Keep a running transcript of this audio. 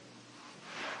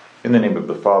In the name of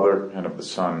the Father, and of the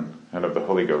Son, and of the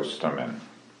Holy Ghost. Amen.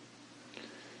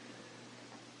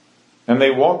 And they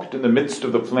walked in the midst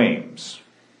of the flames,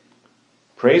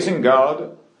 praising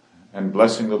God and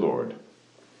blessing the Lord.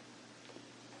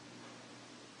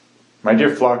 My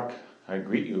dear flock, I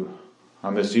greet you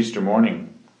on this Easter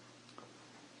morning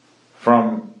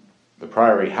from the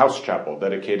Priory House Chapel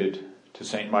dedicated to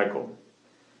St. Michael.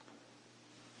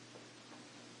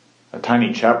 A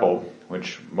tiny chapel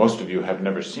which most of you have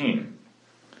never seen.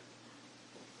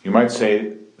 You might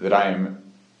say that I am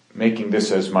making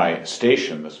this as my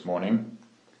station this morning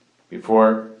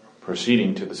before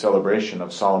proceeding to the celebration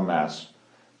of Solemn Mass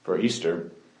for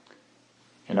Easter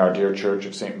in our dear Church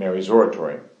of St. Mary's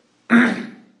Oratory.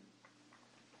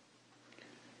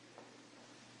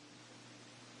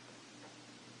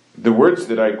 The words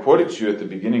that I quoted to you at the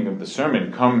beginning of the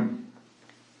sermon come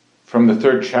from the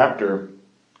 3rd chapter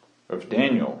of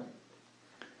Daniel.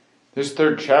 This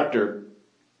 3rd chapter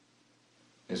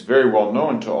is very well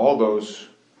known to all those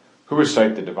who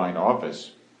recite the divine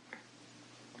office.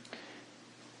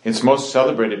 Its most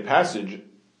celebrated passage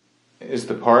is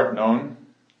the part known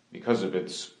because of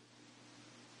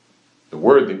the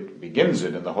word that begins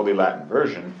it in the Holy Latin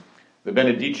version, the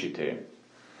Benedicite.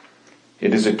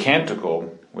 It is a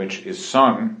canticle which is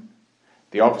sung,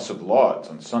 the office of lauds,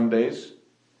 on Sundays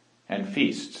and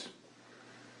feasts.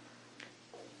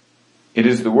 It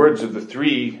is the words of the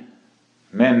 3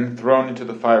 men thrown into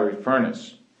the fiery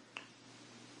furnace,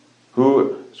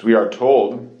 who, as we are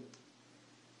told,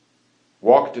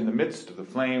 walked in the midst of the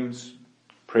flames,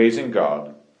 praising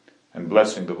God and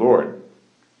blessing the Lord.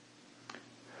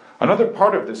 Another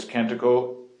part of this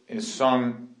canticle is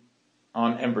sung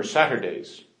on Ember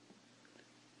Saturdays,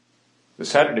 the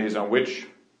Saturdays on which,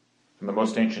 from the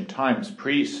most ancient times,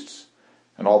 priests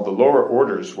and all the lower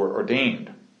orders were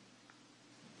ordained.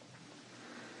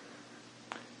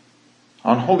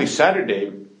 On Holy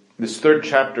Saturday, this 3rd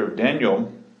chapter of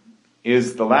Daniel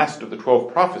is the last of the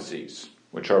 12 prophecies,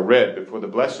 which are read before the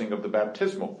blessing of the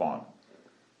baptismal font.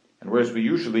 And whereas we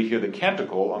usually hear the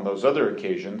canticle on those other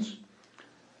occasions,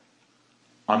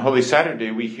 on Holy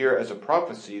Saturday we hear as a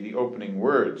prophecy the opening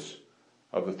words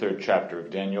of the 3rd chapter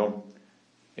of Daniel,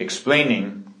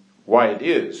 explaining why it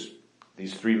is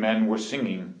these 3 men were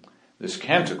singing this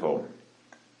canticle.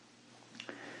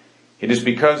 It is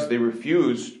because they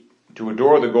refused to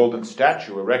adore the golden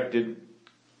statue erected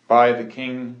by the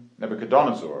king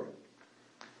Nebuchadnezzar,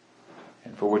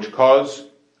 and for which cause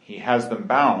he has them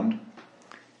bound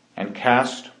and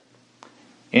cast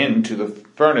into the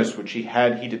furnace which he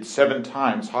had heated 7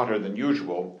 times hotter than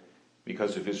usual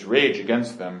because of his rage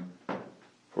against them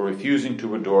for refusing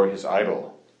to adore his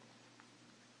idol.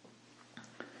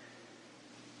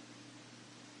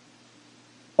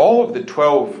 All of the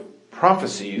 12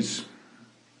 prophecies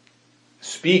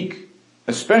speak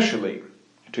especially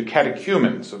to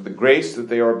catechumens of the grace that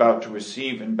they are about to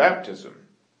receive in baptism.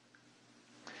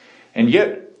 And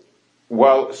yet,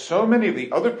 while so many of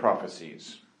the other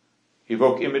prophecies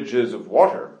evoke images of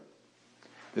water,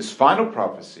 this final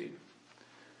prophecy,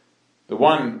 the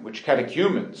one which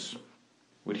catechumens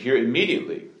would hear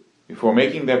immediately before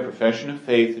making their profession of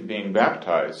faith and being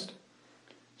baptized,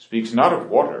 speaks not of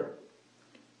water,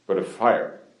 but of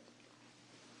fire.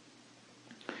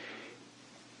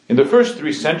 In the first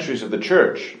 3 centuries of the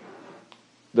Church,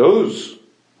 those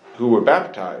who were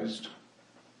baptized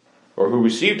or who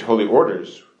received holy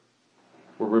orders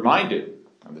were reminded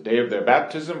on the day of their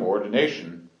baptism or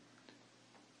ordination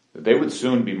that they would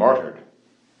soon be martyred.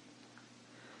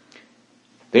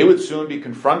 They would soon be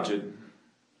confronted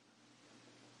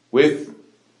with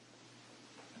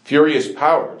furious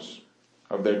powers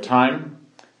of their time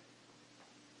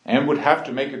and would have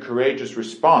to make a courageous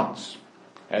response,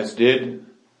 as did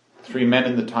 3 men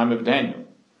in the time of Daniel.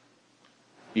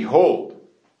 Behold,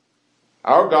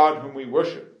 our God whom we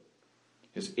worship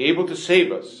is able to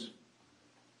save us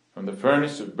from the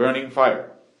furnace of burning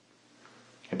fire,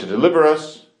 and to deliver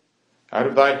us out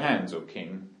of thy hands, O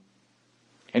King.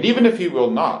 And even if he will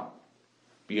not,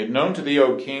 be it known to thee,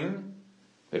 O King,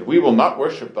 that we will not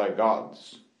worship thy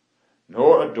gods,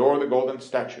 nor adore the golden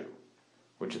statue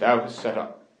which thou hast set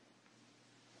up.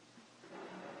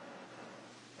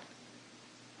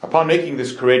 Upon making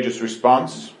this courageous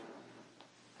response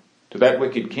to that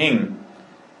wicked king,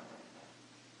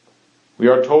 we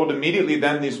are told immediately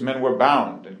then these men were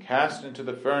bound and cast into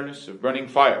the furnace of burning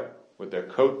fire with their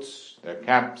coats, their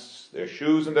caps, their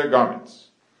shoes, and their garments.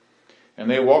 And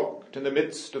they walked in the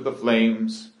midst of the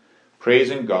flames,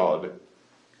 praising God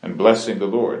and blessing the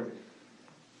Lord.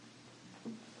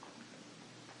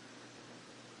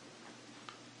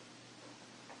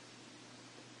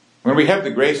 When we have the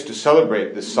grace to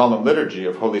celebrate this solemn liturgy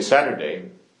of Holy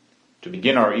Saturday, to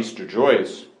begin our Easter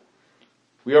joys,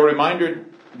 we are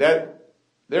reminded that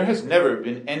there has never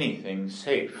been anything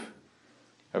safe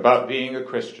about being a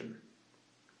Christian.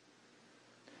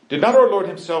 Did not our Lord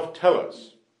himself tell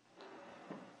us,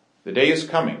 "The day is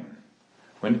coming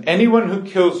when anyone who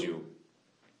kills you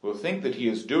will think that he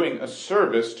is doing a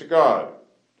service to God"?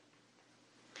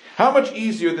 How much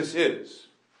easier this is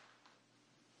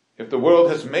if the world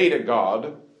has made a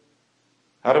God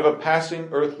out of a passing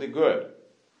earthly good,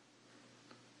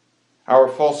 our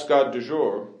false god du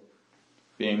jour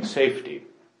being safety.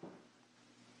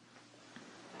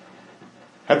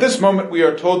 At this moment we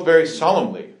are told very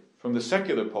solemnly from the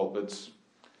secular pulpits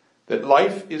that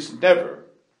life is never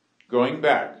going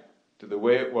back to the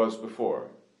way it was before.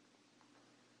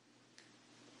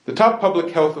 The top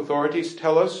public health authorities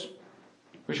tell us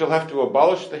we shall have to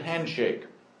abolish the handshake.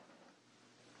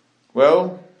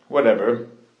 Well, whatever.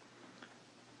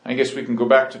 I guess we can go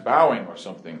back to bowing or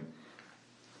something.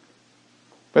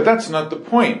 But that's not the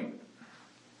point.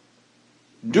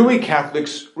 Do we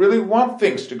Catholics really want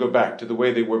things to go back to the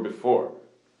way they were before?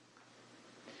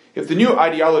 If the new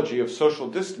ideology of social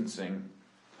distancing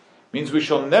means we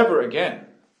shall never again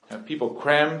have people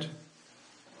crammed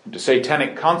into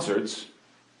satanic concerts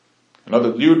and other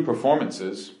lewd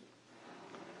performances,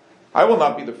 I will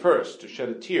not be the first to shed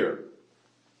a tear,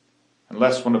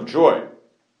 unless one of joy.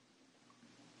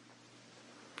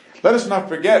 Let us not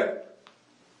forget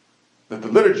that the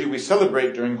liturgy we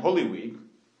celebrate during Holy Week,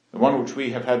 the one which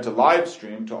we have had to live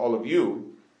stream to all of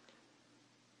you,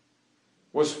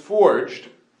 was forged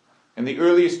in the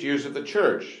earliest years of the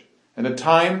Church, in a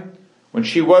time when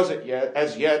she was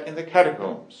as yet in the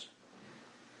catacombs.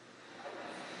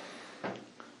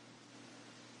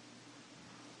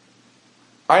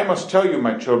 I must tell you,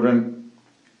 my children,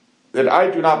 that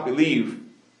I do not believe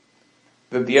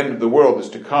that the end of the world is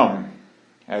to come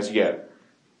as yet.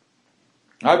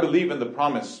 I believe in the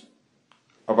promise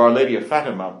of Our Lady of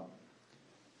Fatima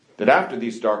that after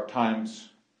these dark times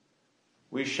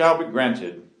we shall be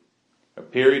granted a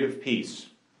period of peace.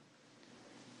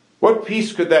 What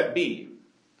peace could that be?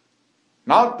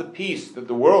 Not the peace that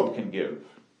the world can give.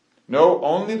 No,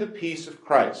 only the peace of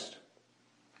Christ.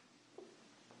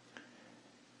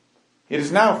 It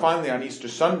is now finally on Easter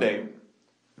Sunday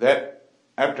that,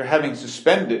 after having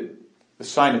suspended the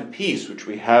sign of peace which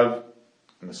we have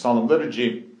in the solemn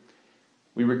liturgy,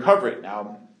 we recover it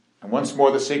now, and once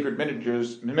more the sacred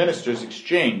ministers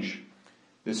exchange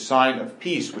this sign of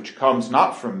peace which comes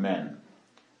not from men,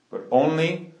 but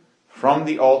only from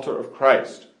the altar of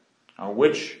Christ, on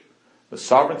which the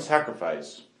sovereign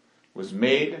sacrifice was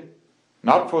made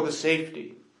not for the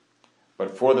safety,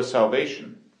 but for the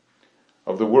salvation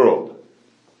of the world.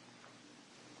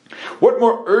 What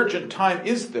more urgent time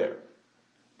is there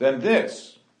than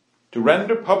this, to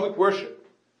render public worship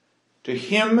to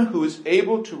Him who is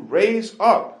able to raise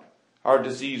up our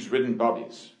disease-ridden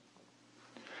bodies?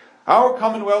 Our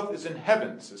commonwealth is in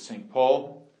heaven, says St.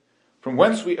 Paul, from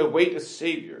whence we await a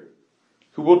Savior,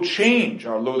 who will change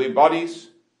our lowly bodies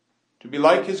to be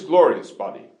like His glorious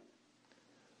body,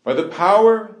 by the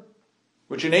power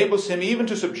which enables Him even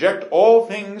to subject all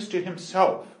things to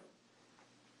Himself.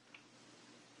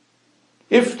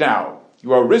 If now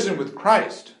you are risen with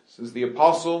Christ, says the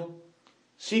Apostle,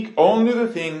 seek only the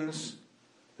things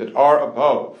that are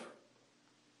above,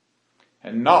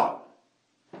 and not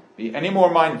be any more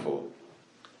mindful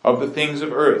of the things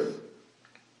of earth.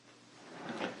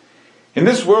 In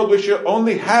this world we shall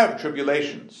only have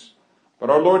tribulations, but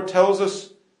our Lord tells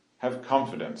us, have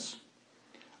confidence.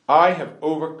 I have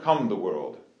overcome the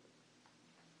world.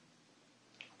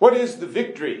 What is the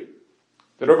victory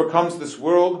that overcomes this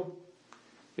world,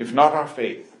 if not our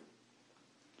faith?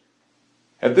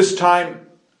 At this time,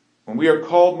 when we are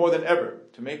called more than ever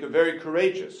to make a very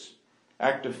courageous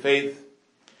act of faith,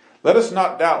 let us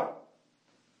not doubt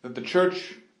that the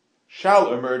Church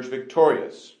shall emerge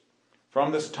victorious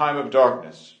from this time of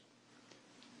darkness.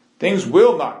 Things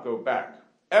will not go back,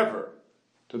 ever,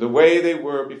 to the way they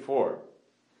were before.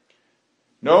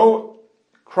 No,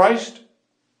 Christ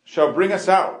shall bring us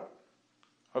out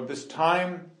of this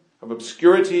time of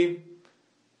obscurity,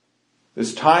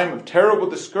 this time of terrible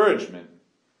discouragement.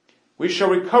 We shall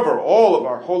recover all of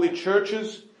our holy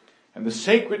churches, and the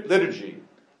sacred liturgy,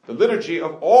 the liturgy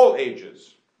of all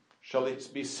ages, shall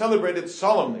be celebrated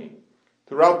solemnly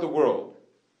throughout the world.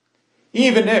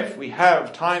 Even if we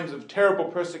have times of terrible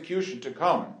persecution to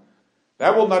come,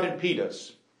 that will not impede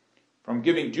us from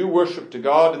giving due worship to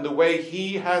God in the way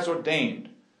He has ordained,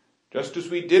 just as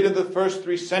we did in the first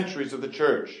 3 centuries of the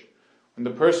Church, when the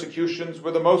persecutions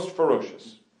were the most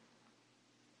ferocious.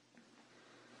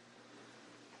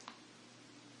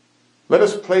 Let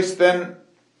us place then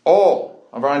all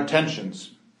of our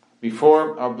intentions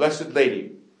before our Blessed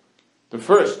Lady, the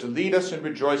first to lead us in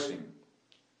rejoicing.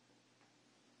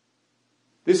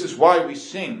 This is why we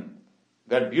sing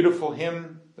that beautiful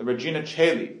hymn, the Regina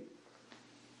Caeli,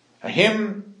 a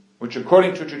hymn which,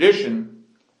 according to tradition,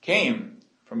 came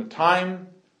from a time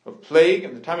of plague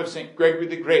and the time of St. Gregory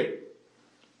the Great,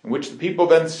 in which the people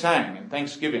then sang in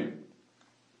thanksgiving.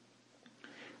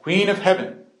 Queen of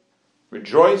heaven,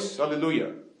 rejoice,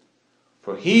 Alleluia,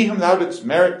 for he whom thou didst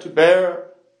merit to bear,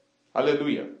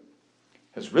 Alleluia,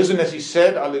 has risen as he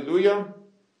said, Alleluia.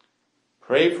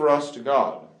 Pray for us to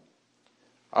God,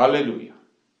 Alleluia.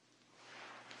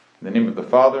 In the name of the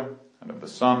Father, and of the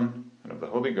Son, and of the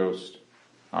Holy Ghost,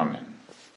 Amen.